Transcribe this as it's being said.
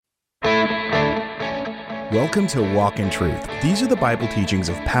Welcome to Walk in Truth. These are the Bible teachings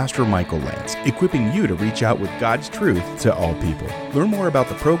of Pastor Michael Lance, equipping you to reach out with God's truth to all people. Learn more about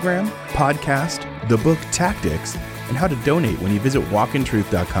the program, podcast, the book Tactics, and how to donate when you visit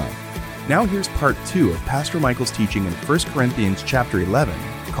walkintruth.com. Now here's part 2 of Pastor Michael's teaching in 1 Corinthians chapter 11,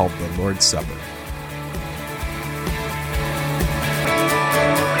 called The Lord's Supper.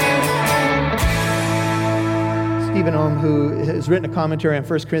 Stephen Ohm, who has written a commentary on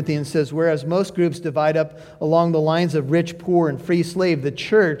 1 Corinthians, says, whereas most groups divide up along the lines of rich, poor, and free slave, the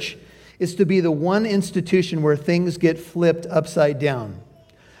church is to be the one institution where things get flipped upside down.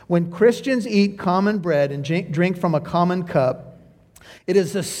 When Christians eat common bread and drink from a common cup, it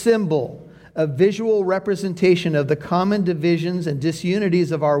is a symbol, a visual representation of the common divisions and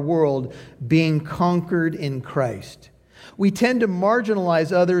disunities of our world being conquered in Christ. We tend to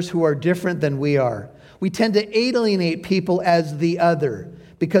marginalize others who are different than we are. We tend to alienate people as the other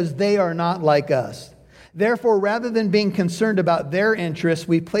because they are not like us. Therefore, rather than being concerned about their interests,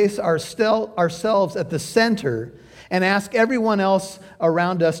 we place ourselves at the center and ask everyone else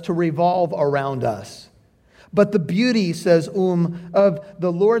around us to revolve around us. But the beauty, says of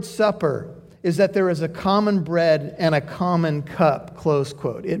the Lord's Supper is that there is a common bread and a common cup, close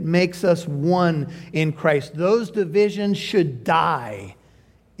quote. It makes us one in Christ. Those divisions should die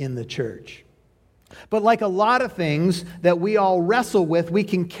in the church. But like a lot of things that we all wrestle with, we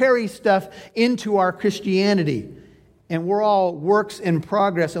can carry stuff into our Christianity. And we're all works in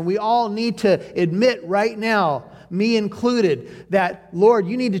progress. And we all need to admit right now, me included, that, Lord,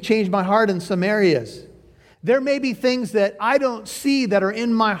 you need to change my heart in some areas. There may be things that I don't see that are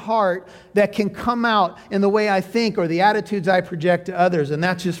in my heart that can come out in the way I think or the attitudes I project to others. And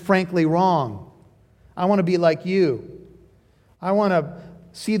that's just frankly wrong. I want to be like you. I want to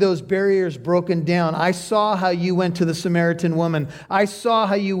see those barriers broken down. I saw how you went to the Samaritan woman. I saw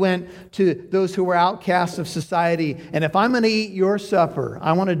how you went to those who were outcasts of society. And if I'm going to eat your supper,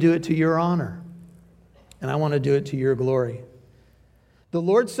 I want to do it to your honor. And I want to do it to your glory. The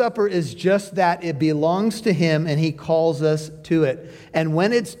Lord's Supper is just that. It belongs to Him, and He calls us to it. And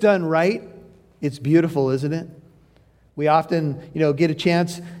when it's done right, it's beautiful, isn't it? We often, get a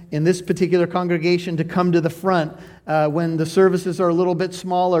chance in this particular congregation to come to the front when the services are a little bit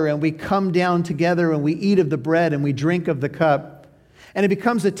smaller, and we come down together and we eat of the bread and we drink of the cup. And it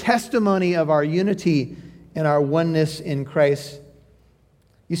becomes a testimony of our unity and our oneness in Christ.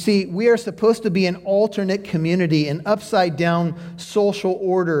 You see, we are supposed to be an alternate community, an upside-down social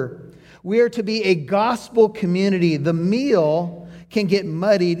order. We are to be a gospel community. The meal can get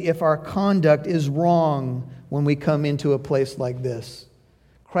muddied if our conduct is wrong when we come into a place like this.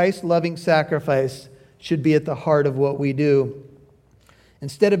 Christ's loving sacrifice should be at the heart of what we do.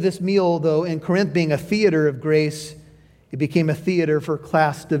 Instead of this meal, though, in Corinth being a theater of grace, it became a theater for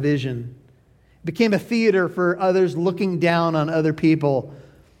class division. It became a theater for others looking down on other people.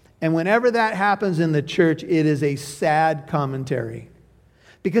 And whenever that happens in the church, it is a sad commentary.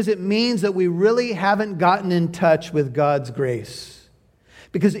 Because it means that we really haven't gotten in touch with God's grace.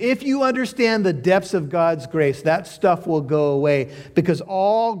 Because if you understand the depths of God's grace, that stuff will go away. Because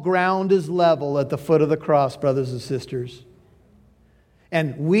all ground is level at the foot of the cross, brothers and sisters.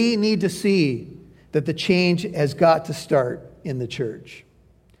 And we need to see that the change has got to start in the church.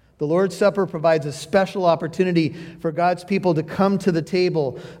 The Lord's Supper provides a special opportunity for God's people to come to the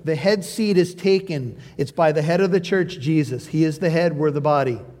table. The head seat is taken. It's by the head of the church, Jesus. He is the head, we're the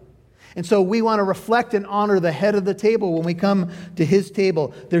body. And so we want to reflect and honor the head of the table when we come to His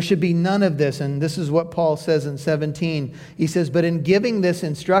table. There should be none of this. And this is what Paul says in 17. He says, but in giving this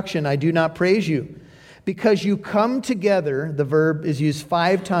instruction, I do not praise you. Because you come together, the verb is used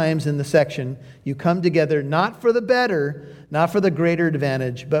 5 times in the section. You come together not for the better, not for the greater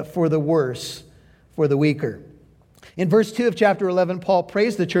advantage, but for the worse, for the weaker. In verse 2 of chapter 11, Paul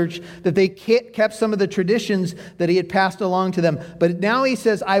praised the church that they kept some of the traditions that he had passed along to them. But now he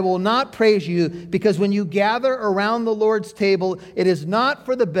says, I will not praise you because when you gather around the Lord's table, it is not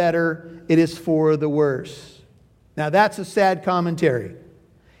for the better, it is for the worse. Now that's a sad commentary.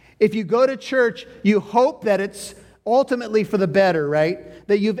 If you go to church, you hope that it's ultimately for the better, right?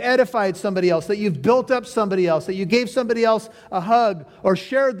 That you've edified somebody else, that you've built up somebody else, that you gave somebody else a hug or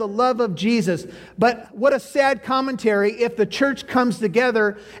shared the love of Jesus. But what a sad commentary if the church comes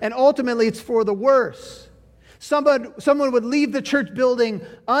together and ultimately it's for the worse. Someone would leave the church building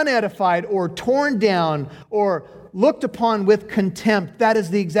unedified or torn down or looked upon with contempt. That is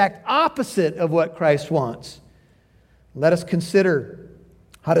the exact opposite of what Christ wants. Let us consider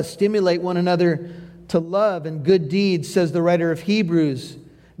how to stimulate one another to love and good deeds, says the writer of Hebrews.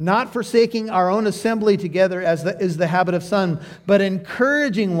 not forsaking our own assembly together as is the habit of some, but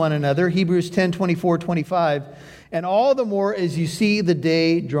encouraging one another, Hebrews 10, 24, 25, and all the more as you see the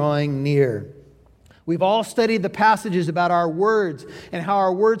day drawing near. We've all studied the passages about our words and how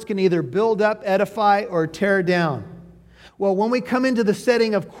our words can either build up, edify, or tear down. Well, when we come into the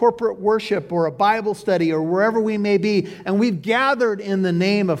setting of corporate worship or a Bible study or wherever we may be, and we've gathered in the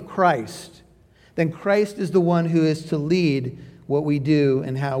name of Christ, then Christ is the one who is to lead what we do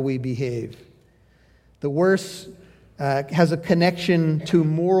and how we behave. The worse has a connection to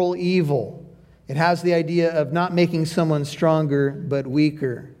moral evil. It has the idea of not making someone stronger but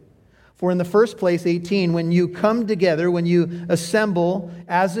weaker. For in the first place, 18, when you come together, when you assemble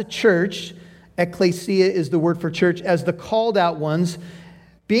as a church, ecclesia is the word for church, as the called out ones,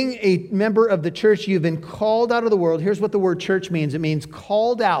 being a member of the church, you've been called out of the world. Here's what the word church means. It means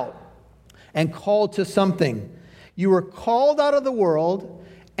called out and called to something. You were called out of the world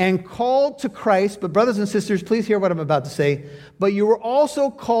and called to Christ. But brothers and sisters, please hear what I'm about to say. But you were also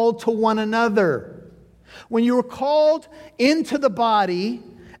called to one another. When you were called into the body,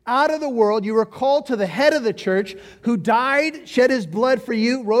 out of the world, you were called to the head of the church who died, shed his blood for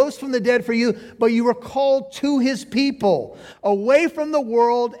you, rose from the dead for you, but you were called to his people, away from the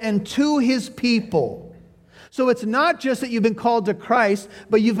world and to his people. So it's not just that you've been called to Christ,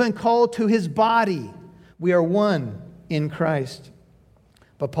 but you've been called to his body. We are one in Christ.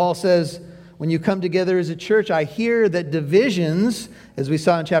 But Paul says, when you come together as a church, I hear that divisions, as we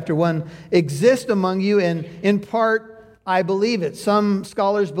saw in chapter 1, exist among you, and in part, I believe it. Some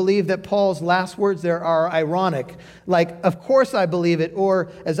scholars believe that Paul's last words there are ironic. Like, of course I believe it. Or,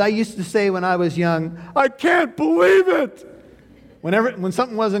 as I used to say when I was young, I can't believe it. When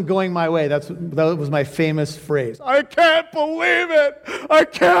something wasn't going my way, that was my famous phrase. I can't believe it. I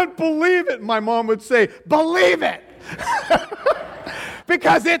can't believe it. My mom would say, believe it.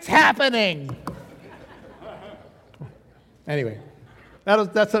 Because it's happening. Anyway,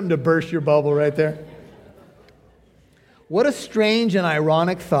 that's something to burst your bubble right there. What a strange and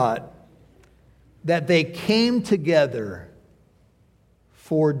ironic thought that they came together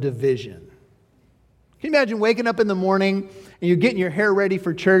for division. Can you imagine waking up in the morning and you're getting your hair ready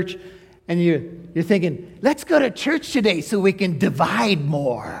for church and you're thinking, let's go to church today so we can divide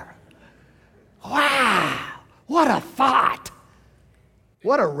more. Wow, what a thought.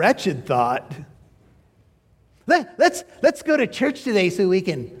 What a wretched thought. Let's go to church today so we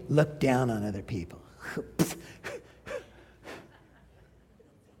can look down on other people.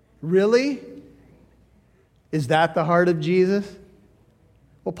 Really? Is that the heart of Jesus?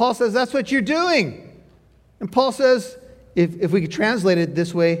 Well, Paul says that's what you're doing. And Paul says, if we could translate it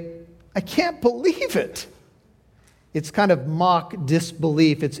this way, I can't believe it. It's kind of mock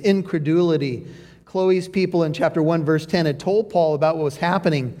disbelief. It's incredulity. Chloe's people in chapter 1, verse 10 had told Paul about what was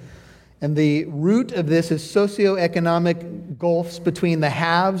happening. And the root of this is socioeconomic gulfs between the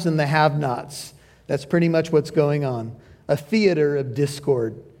haves and the have-nots. That's pretty much what's going on. A theater of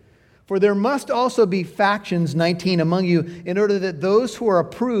discord. For there must also be factions, 19, among you, in order that those who are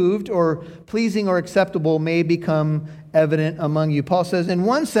approved or pleasing or acceptable may become evident among you. Paul says, in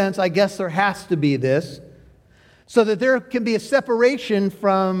one sense, I guess there has to be this, so that there can be a separation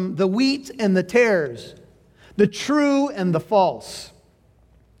from the wheat and the tares, the true and the false.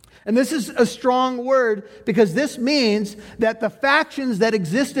 And this is a strong word because this means that the factions that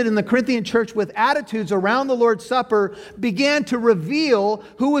existed in the Corinthian church with attitudes around the Lord's Supper began to reveal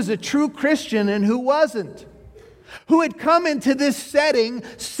who was a true Christian and who wasn't. Who had come into this setting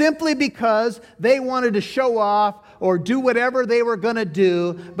simply because they wanted to show off or do whatever they were going to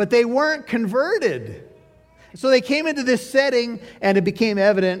do, but they weren't converted. So they came into this setting and it became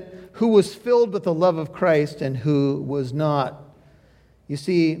evident who was filled with the love of Christ and who was not. You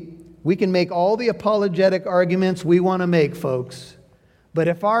see, we can make all the apologetic arguments we want to make, folks. But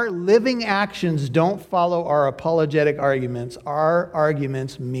if our living actions don't follow our apologetic arguments, our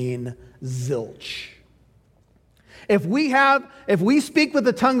arguments mean zilch. If we speak with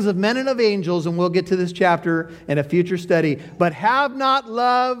the tongues of men and of angels, and we'll get to this chapter in a future study, but have not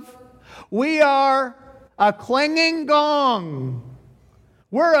love, we are a clanging gong.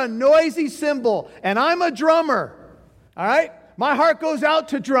 We're a noisy cymbal, and I'm a drummer. All right? My heart goes out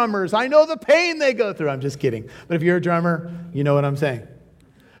to drummers. I know the pain they go through. I'm just kidding. But if you're a drummer, you know what I'm saying.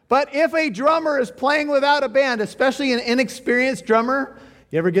 But if a drummer is playing without a band, especially an inexperienced drummer,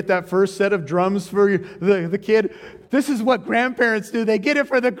 you ever get that first set of drums for the kid? This is what grandparents do. They get it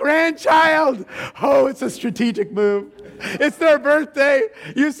for the grandchild. Oh, it's a strategic move. It's their birthday.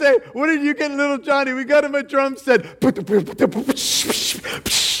 You say, what did you get little Johnny? We got him a drum set.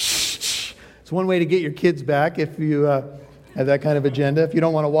 It's one way to get your kids back if have that kind of agenda if you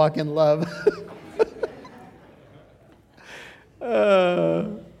don't want to walk in love.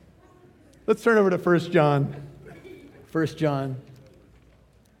 Let's turn over to 1 John. 1 John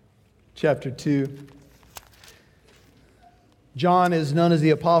chapter 2. John is known as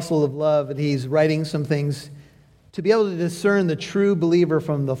the apostle of love, and he's writing some things to be able to discern the true believer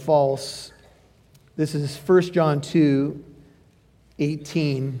from the false. This is 1 John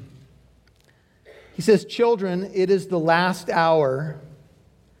 2:18. He says, "Children, it is the last hour."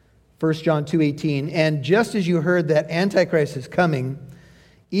 1 John 2:18. "And just as you heard that Antichrist is coming,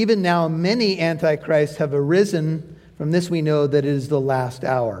 even now many Antichrists have arisen. From this we know that it is the last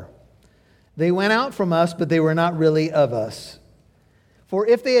hour. They went out from us, but they were not really of us. For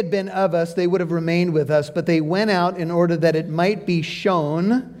if they had been of us, they would have remained with us. But they went out in order that it might be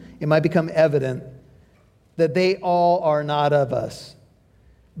shown, it might become evident, that they all are not of us.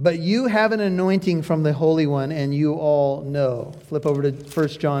 But you have an anointing from the Holy One, and you all know." Flip over to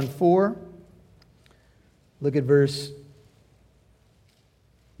 1 John 4. Look at verse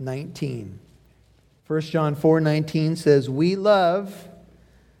 19. 1 John 4:19 says, "We love,"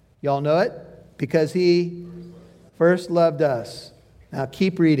 y'all know it, "because He first loved us." Now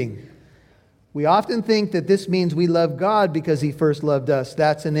keep reading. We often think that this means we love God because He first loved us.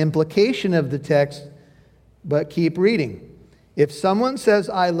 That's an implication of the text, but keep reading. "If someone says,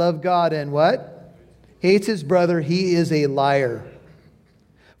 'I love God,' and what? Hates his brother, he is a liar.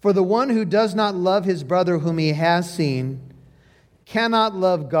 For the one who does not love his brother whom he has seen cannot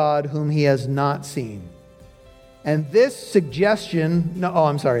love God whom he has not seen. And this suggestion,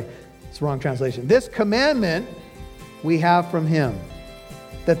 it's the wrong translation. This commandment we have from Him,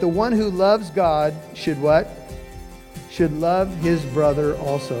 that the one who loves God should what? Should love his brother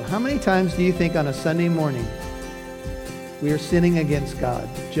also." How many times do you think on a Sunday morning we are sinning against God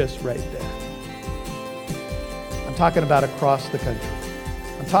just right there? I'm talking about across the country.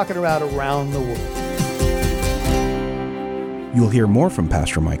 I'm talking about around the world. You'll hear more from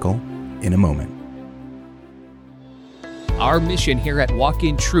Pastor Michael in a moment. Our mission here at Walk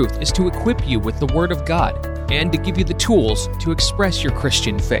in Truth is to equip you with the Word of God and to give you the tools to express your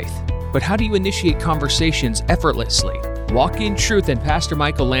Christian faith. But how do you initiate conversations effortlessly? Walk in Truth and Pastor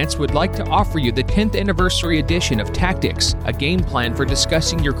Michael Lance would like to offer you the 10th anniversary edition of Tactics, a game plan for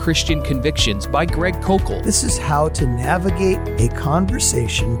discussing your Christian convictions by Greg Kokel. This is how to navigate a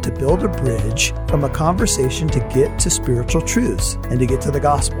conversation to build a bridge from a conversation to get to spiritual truths and to get to the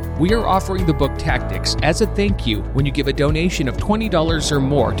gospel. We are offering the book Tactics as a thank you when you give a donation of $20 or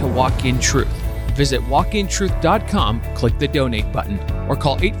more to Walk in Truth. Visit walkintruth.com, click the donate button, or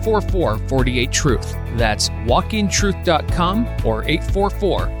call 844-48-TRUTH. That's walkintruth.com or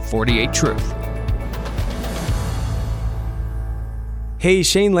 844-48-TRUTH. Hey,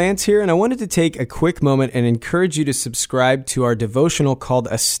 Shane Lance here, and I wanted to take a quick moment and encourage you to subscribe to our devotional called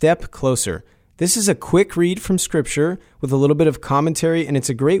A Step Closer. This is a quick read from Scripture with a little bit of commentary, and it's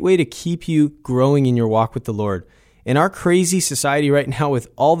a great way to keep you growing in your walk with the Lord. In our crazy society right now, with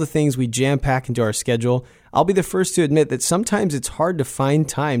all the things we jam-pack into our schedule, I'll be the first to admit that sometimes it's hard to find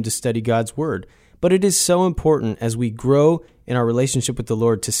time to study God's Word. But it is so important as we grow in our relationship with the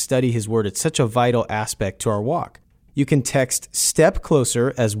Lord to study His Word. It's such a vital aspect to our walk. You can text STEP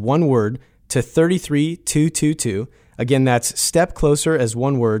CLOSER as one word to 33222. Again, that's STEP CLOSER as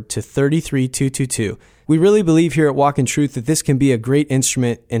one word to 33222. We really believe here at Walk in Truth that this can be a great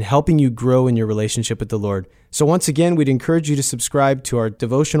instrument in helping you grow in your relationship with the Lord. So once again, we'd encourage you to subscribe to our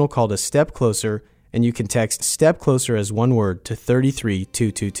devotional called A Step Closer, and you can text STEP CLOSER as one word to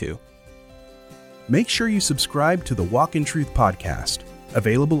 33222. Make sure you subscribe to the Walk in Truth podcast,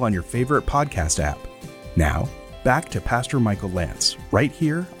 available on your favorite podcast app. Now, back to Pastor Michael Lance, right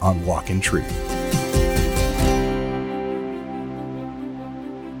here on Walk in Truth.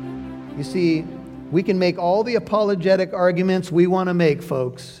 You see, we can make all the apologetic arguments we want to make,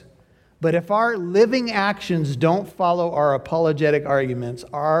 folks. But if our living actions don't follow our apologetic arguments,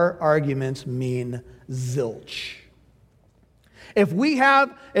 our arguments mean zilch. If we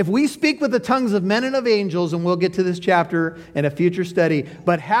speak with the tongues of men and of angels, and we'll get to this chapter in a future study,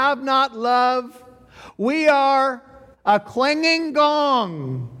 but have not love, we are a clanging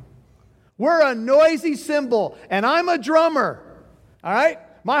gong. We're a noisy cymbal, and I'm a drummer. All right?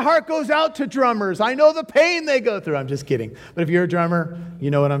 My heart goes out to drummers. I know the pain they go through. I'm just kidding. But if you're a drummer,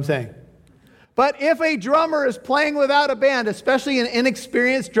 you know what I'm saying. But if a drummer is playing without a band, especially an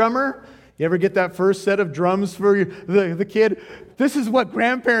inexperienced drummer, you ever get that first set of drums for the kid? This is what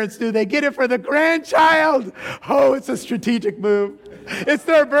grandparents do. They get it for the grandchild. Oh, it's a strategic move. It's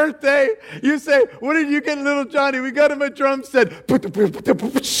their birthday. You say, what did you get little Johnny? We got him a drum set.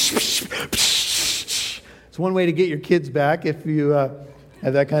 It's one way to get your kids back if you have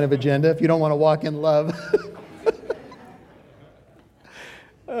that kind of agenda, if you don't want to walk in love.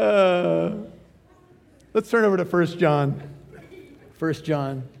 Let's turn over to 1 John. 1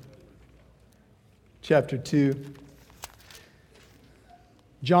 John chapter 2.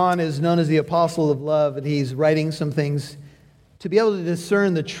 John is known as the apostle of love, and he's writing some things to be able to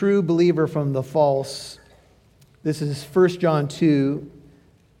discern the true believer from the false. This is 1 John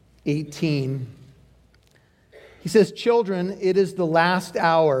 2:18. He says, "Children, it is the last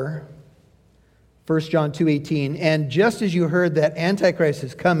hour." 1 John 2:18. "And just as you heard that Antichrist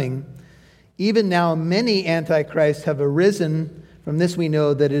is coming, even now many Antichrists have arisen. From this we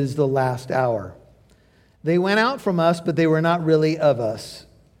know that it is the last hour. They went out from us, but they were not really of us.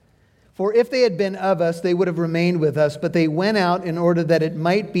 For if they had been of us, they would have remained with us. But they went out in order that it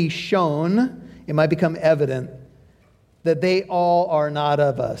might be shown, it might become evident, that they all are not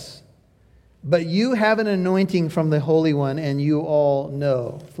of us. But you have an anointing from the Holy One, and you all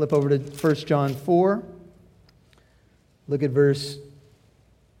know." Flip over to 1 John 4. Look at verse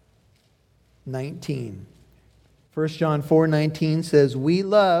 19. 1 John 4:19 says, "We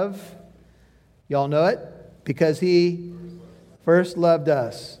love," y'all know it, "because He first loved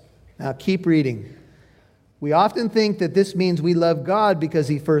us." Now keep reading. We often think that this means we love God because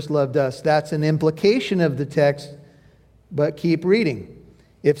He first loved us. That's an implication of the text, but keep reading.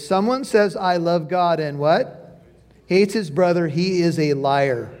 "If someone says, 'I love God,' and what? Hates his brother, he is a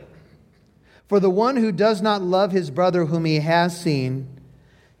liar. For the one who does not love his brother whom he has seen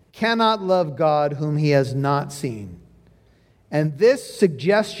cannot love God whom he has not seen. And this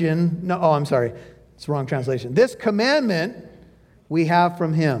suggestion, it's the wrong translation. This commandment we have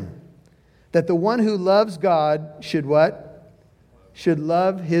from Him, that the one who loves God should what? Should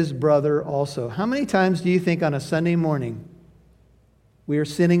love his brother also." How many times do you think on a Sunday morning we are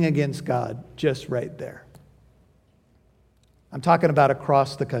sinning against God just right there? I'm talking about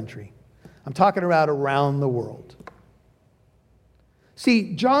across the country. I'm talking about around the world.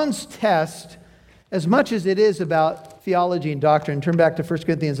 See, John's test, as much as it is about theology and doctrine, turn back to 1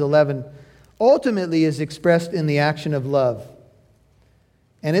 Corinthians 11, ultimately is expressed in the action of love.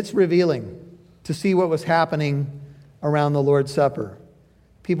 And it's revealing to see what was happening around the Lord's Supper.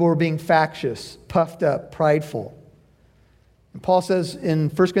 People were being factious, puffed up, prideful. And Paul says in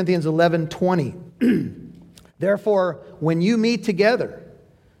 1 Corinthians 11:20, "Therefore, when you meet together,"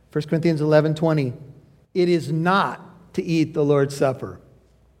 1 Corinthians 11:20, "it is not to eat the Lord's Supper."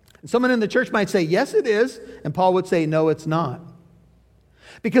 And someone in the church might say, "Yes, it is." And Paul would say, "No, it's not."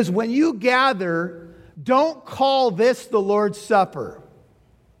 Because when you gather, don't call this the Lord's Supper.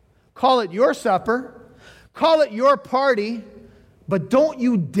 Call it your supper. Call it your party. But don't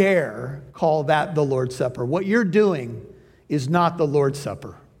you dare call that the Lord's Supper. What you're doing is not the Lord's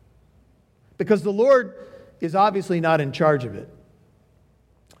Supper. Because the Lord is obviously not in charge of it.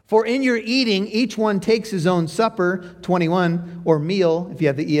 "For in your eating, each one takes his own supper," 21, or meal, if you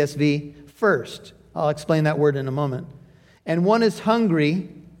have the ESV, "first." I'll explain that word in a moment. "And one is hungry,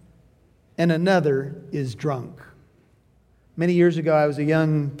 and another is drunk." Many years ago, I was a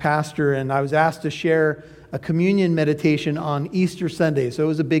young pastor, and I was asked to share a communion meditation on Easter Sunday. So it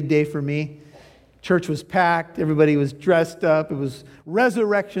was a big day for me. Church was packed. Everybody was dressed up. It was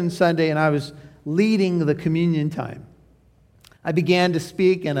Resurrection Sunday, and I was leading the communion time. I began to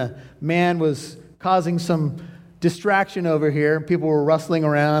speak, and a man was causing some distraction over here. People were rustling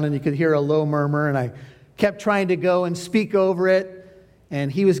around, and you could hear a low murmur, and I kept trying to go and speak over it. And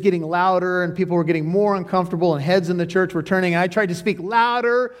he was getting louder, and people were getting more uncomfortable, and heads in the church were turning. I tried to speak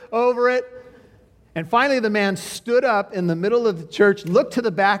louder over it. And finally, the man stood up in the middle of the church, looked to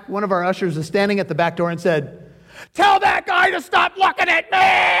the back. One of our ushers was standing at the back door and said, "Tell that guy to stop looking at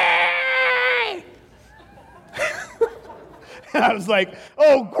me!" And I was like,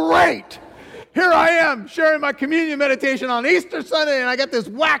 "Oh, great. Here I am sharing my communion meditation on Easter Sunday, and I got this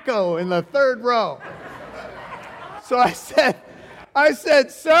wacko in the third row." So I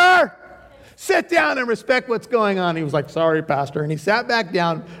said, "Sir, sit down and respect what's going on." He was like, "Sorry, Pastor." And he sat back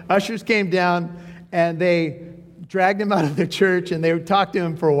down. Ushers came down, and they dragged him out of the church, and they talked to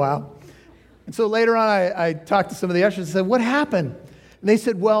him for a while. And so later on, I talked to some of the ushers and said, "What happened?" And they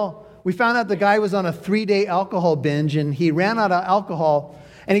said, "Well, we found out the guy was on a 3-day alcohol binge, and he ran out of alcohol,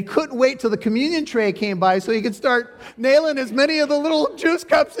 and he couldn't wait till the communion tray came by so he could start nailing as many of the little juice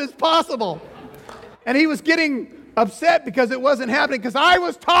cups as possible. And he was getting upset because it wasn't happening because I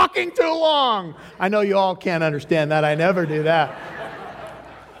was talking too long." I know you all can't understand that. I never do that.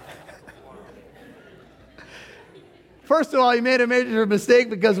 First of all, he made a major mistake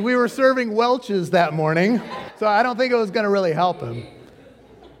because we were serving Welch's that morning, so I don't think it was going to really help him.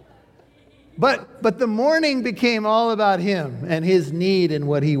 But the morning became all about him and his need and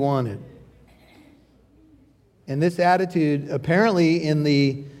what he wanted. And this attitude, apparently in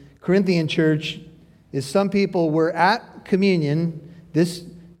the Corinthian church, is some people were at communion. This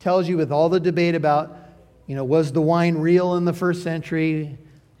tells you with all the debate about, was the wine real in the first century?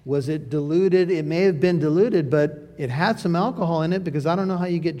 Was it diluted? It may have been diluted, but it had some alcohol in it, because I don't know how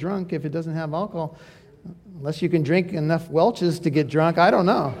you get drunk if it doesn't have alcohol. Unless you can drink enough Welch's to get drunk, I don't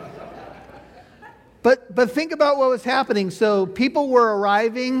know. But think about what was happening. So people were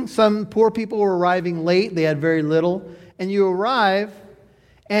arriving. Some poor people were arriving late. They had very little. And you arrive,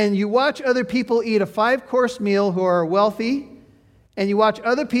 and you watch other people eat a 5-course meal who are wealthy, and you watch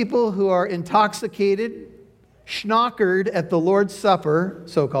other people who are intoxicated, schnockered at the Lord's Supper,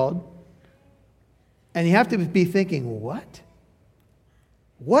 so-called. And you have to be thinking, what?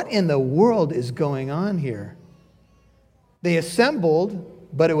 What in the world is going on here? They assembled,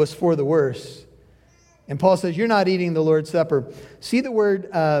 but it was for the worse. And Paul says, you're not eating the Lord's Supper. See the word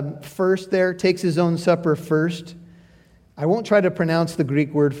first there, takes his own supper first. I won't try to pronounce the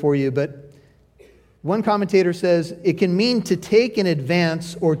Greek word for you, but one commentator says it can mean to take in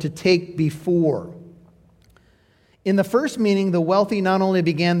advance or to take before. In the first meaning, the wealthy not only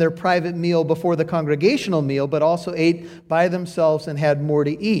began their private meal before the congregational meal, but also ate by themselves and had more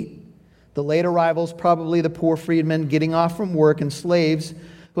to eat. The late arrivals, probably the poor freedmen getting off from work, and slaves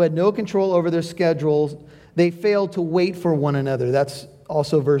who had no control over their schedules, they failed to wait for one another. That's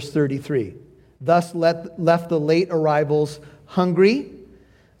also verse 33. Thus left the late arrivals hungry.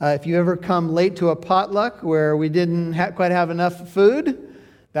 If you ever come late to a potluck where we didn't quite have enough food,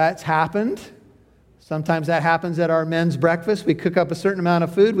 that's happened. Sometimes that happens at our men's breakfast. We cook up a certain amount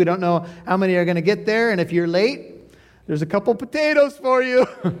of food. We don't know how many are going to get there. And if you're late, there's a couple potatoes for you.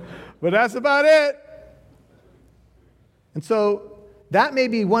 But that's about it. And so that may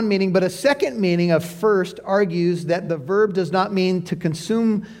be one meaning, but a second meaning of first argues that the verb does not mean to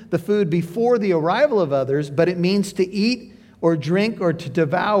consume the food before the arrival of others, but it means to eat or drink or to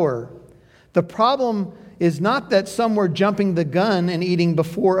devour. The problem is not that some were jumping the gun and eating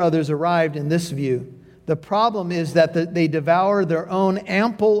before others arrived in this view. The problem is that they devour their own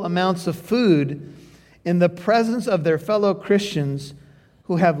ample amounts of food in the presence of their fellow Christians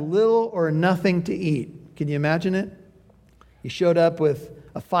who have little or nothing to eat. Can you imagine it? You showed up with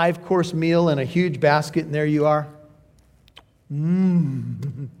a 5-course meal and a huge basket, and there you are.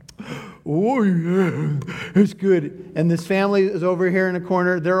 Oh, yeah, it's good. And this family is over here in a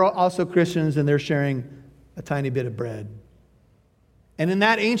corner. They're also Christians, and they're sharing a tiny bit of bread. And in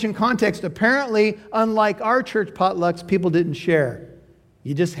that ancient context, apparently, unlike our church potlucks, people didn't share.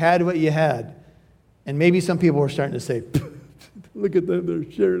 You just had what you had. And maybe some people were starting to say, look at them,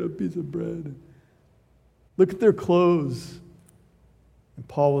 they're sharing a piece of bread. Look at their clothes. And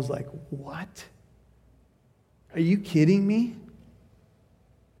Paul was like, what? Are you kidding me?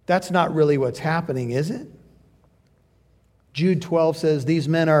 That's not really what's happening, is it? Jude 12 says, these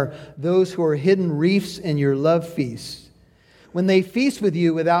men are those who are hidden reefs in your love feasts. When they feast with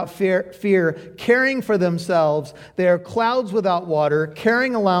you without fear, caring for themselves, they are clouds without water,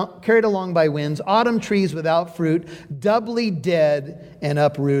 carried along by winds, autumn trees without fruit, doubly dead and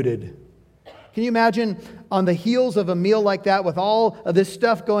uprooted. Can you imagine on the heels of a meal like that with all of this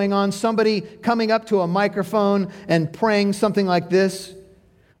stuff going on, somebody coming up to a microphone and praying something like this?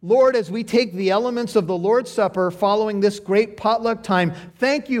 Lord, as we take the elements of the Lord's Supper following this great potluck time,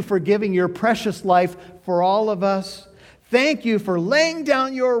 thank you for giving your precious life for all of us. Thank you for laying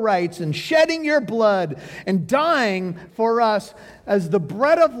down your rights and shedding your blood and dying for us as the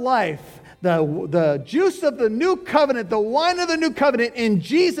bread of life, the juice of the new covenant, the wine of the new covenant, in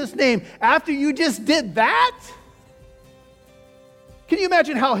Jesus' name. After you just did that? Can you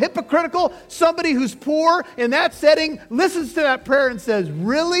imagine how hypocritical somebody who's poor in that setting listens to that prayer and says,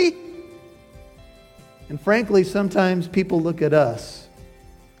 really? And frankly, sometimes people look at us,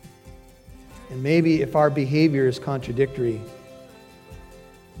 and maybe if our behavior is contradictory,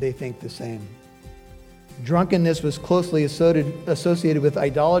 they think the same. Drunkenness was closely associated with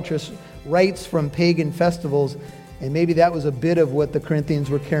idolatrous rites from pagan festivals, and maybe that was a bit of what the Corinthians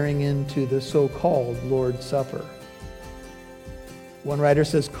were carrying into the so-called Lord's Supper. One writer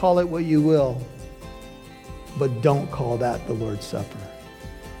says, call it what you will, but don't call that the Lord's Supper.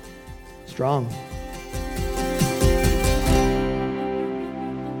 Strong.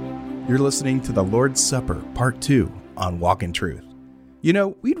 You're listening to the Lord's Supper, Part 2 on Walk in Truth. You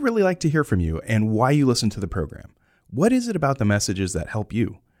know, we'd really like to hear from you and why you listen to the program. What is it about the messages that help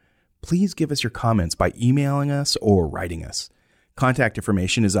you? Please give us your comments by emailing us or writing us. Contact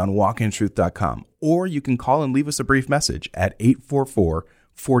information is on walkintruth.com, or you can call and leave us a brief message at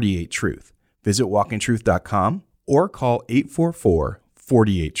 844-48-TRUTH. Visit walkintruth.com or call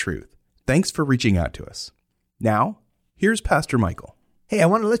 844-48-TRUTH. Thanks for reaching out to us. Now, here's Pastor Michael. Hey, I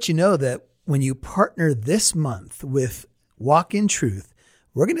want to let you know that when you partner this month with Walk in Truth,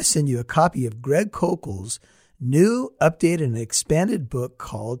 we're going to send you a copy of Greg Koukl's new, updated, and expanded book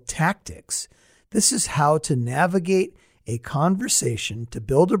called Tactics. This is how to navigate a conversation to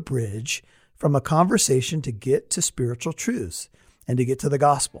build a bridge from a conversation to get to spiritual truths and to get to the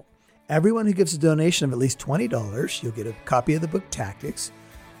gospel. Everyone who gives a donation of at least $20, you'll get a copy of the book Tactics,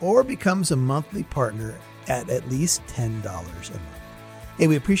 or becomes a monthly partner at least $10 a month. Hey,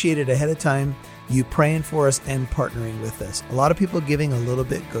 we appreciate it ahead of time, you praying for us and partnering with us. A lot of people giving a little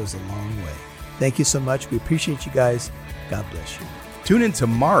bit goes a long way. Thank you so much. We appreciate you guys. God bless you. Tune in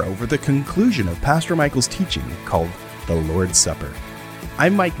tomorrow for the conclusion of Pastor Michael's teaching called The Lord's Supper.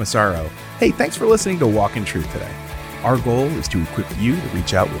 I'm Mike Massaro. Hey, thanks for listening to Walk in Truth today. Our goal is to equip you to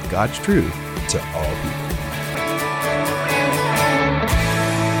reach out with God's truth to all people.